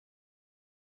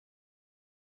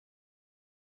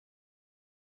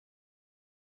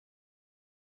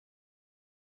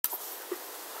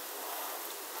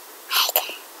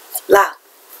Loud.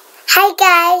 Hi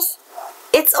guys.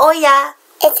 It's Oya.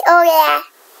 It's Oya.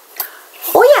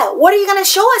 Oya, what are you going to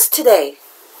show us today?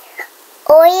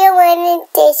 Oya wanted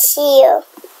to see you.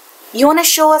 You want to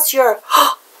show us your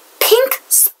pink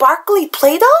sparkly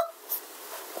Play-Doh?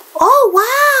 Oh,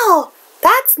 wow.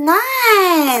 That's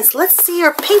nice. Let's see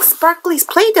your pink sparkly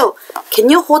Play-Doh. Can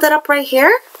you hold it up right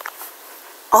here?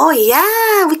 Oh,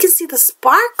 yeah. We can see the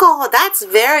sparkle. That's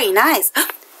very nice.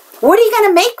 What are you going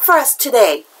to make for us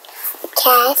today?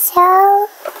 Castle.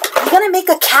 You're going to make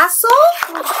a castle?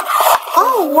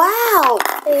 Oh, wow.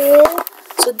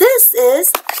 So this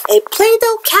is a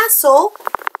Play-Doh castle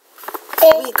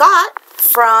we got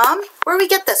from, where we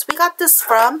get this? We got this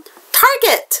from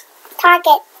Target.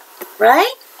 Target.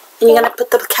 Right? And you're going to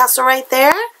put the castle right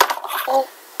there?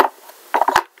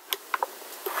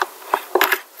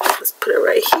 Let's put it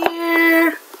right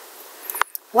here.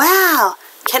 Wow.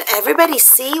 Can everybody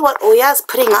see what Oya is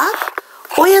putting up?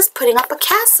 Oya's putting up a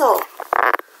castle.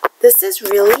 This is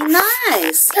really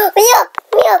nice. Milk.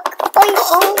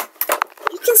 Uh-oh.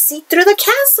 You can see through the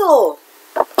castle.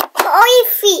 All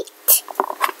your feet.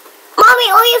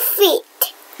 Mommy, all your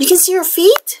feet. You can see your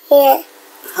feet? Yeah.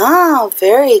 Oh,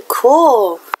 very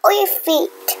cool. All your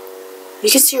feet. You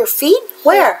can see your feet?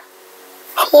 Where?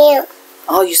 Here.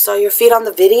 Oh, you saw your feet on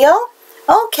the video?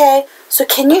 Okay. So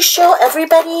can you show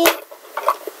everybody?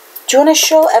 Do you want to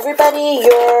show everybody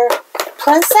your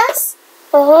princess?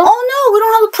 Oh no, we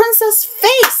don't have a princess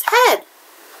face, head.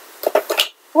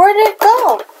 Where did it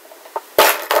go?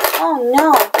 Oh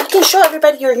no. You can show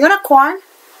everybody your unicorn.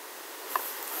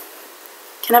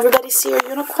 Can everybody see your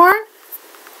unicorn?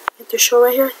 You have to show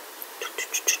right here.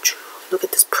 Look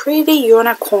at this pretty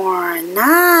unicorn.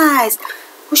 Nice.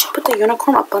 We should put the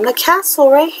unicorn up on the castle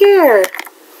right here.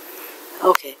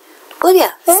 Okay.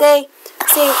 Olivia, say,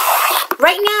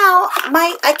 right now,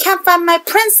 I can't find my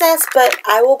princess, but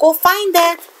I will go find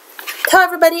it. Tell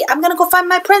everybody, I'm going to go find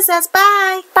my princess.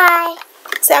 Bye. Bye.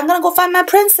 Say, I'm going to go find my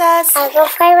princess. I'll go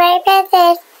find my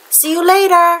princess. See you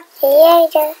later. See you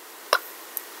later.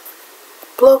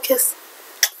 Blow kiss.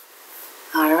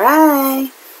 All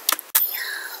right.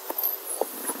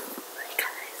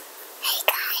 Hey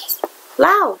guys.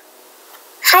 Loud.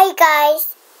 Hi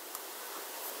guys.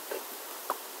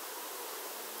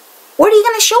 What are you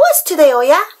going to show us today,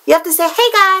 Oya? You have to say,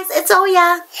 hey guys, it's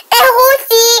Oya. And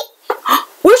horsey.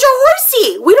 Where's your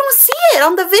horsey? We don't see it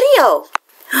on the video.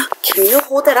 Can you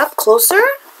hold it up closer?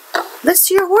 Let's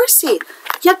see your horsey.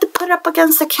 You have to put it up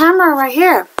against the camera right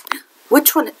here.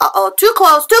 Which one? Uh-oh, too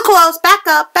close, too close. Back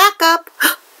up, back up.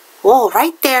 Whoa,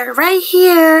 right there, right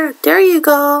here. There you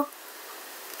go.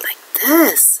 Like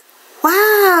this.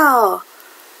 Wow.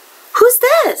 Who's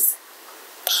this?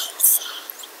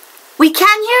 We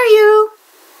can't hear you.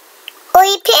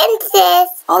 Oi,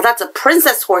 princess. Oh, that's a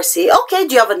princess horsey. Okay,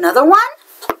 do you have another one?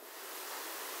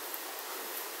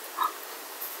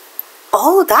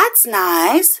 Oh, that's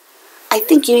nice. I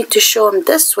think you need to show them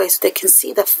this way so they can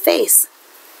see the face.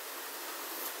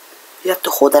 You have to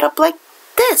hold it up like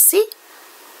this, see?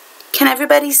 Can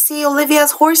everybody see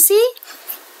Olivia's horsey?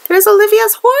 There's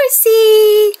Olivia's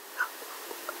horsey.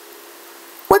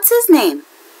 What's his name?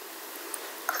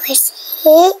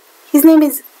 Horsey. His name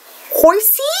is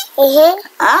Horsey?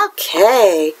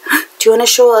 Okay. Do you want to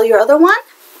show your other one?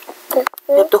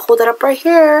 You have to hold it up right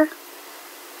here.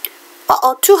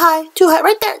 Uh-oh, too high,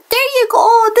 right there. There you go.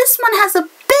 Oh, this one has a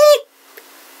big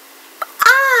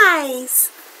eyes.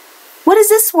 What is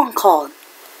this one called?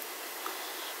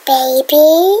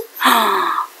 Baby.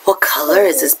 What color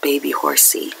is this baby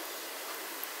horsey?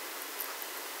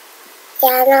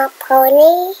 Yellow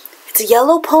pony. It's a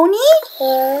yellow pony?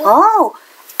 Yeah. Oh,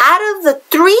 out of the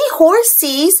 3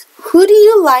 horsies, who do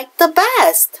you like the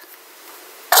best?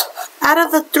 Out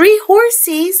of the 3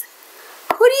 horsies,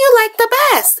 who do you like the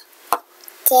best?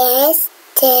 This.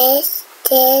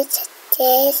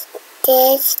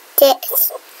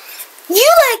 You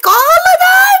like all of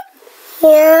that?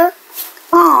 Yeah.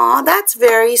 Aw, that's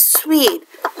very sweet.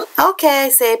 Okay,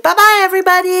 say bye-bye,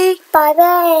 everybody.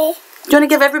 Bye-bye. Do you want to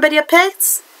give everybody a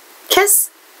kiss? Kiss?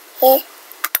 Yeah.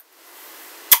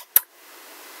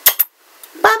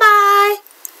 Bye-bye.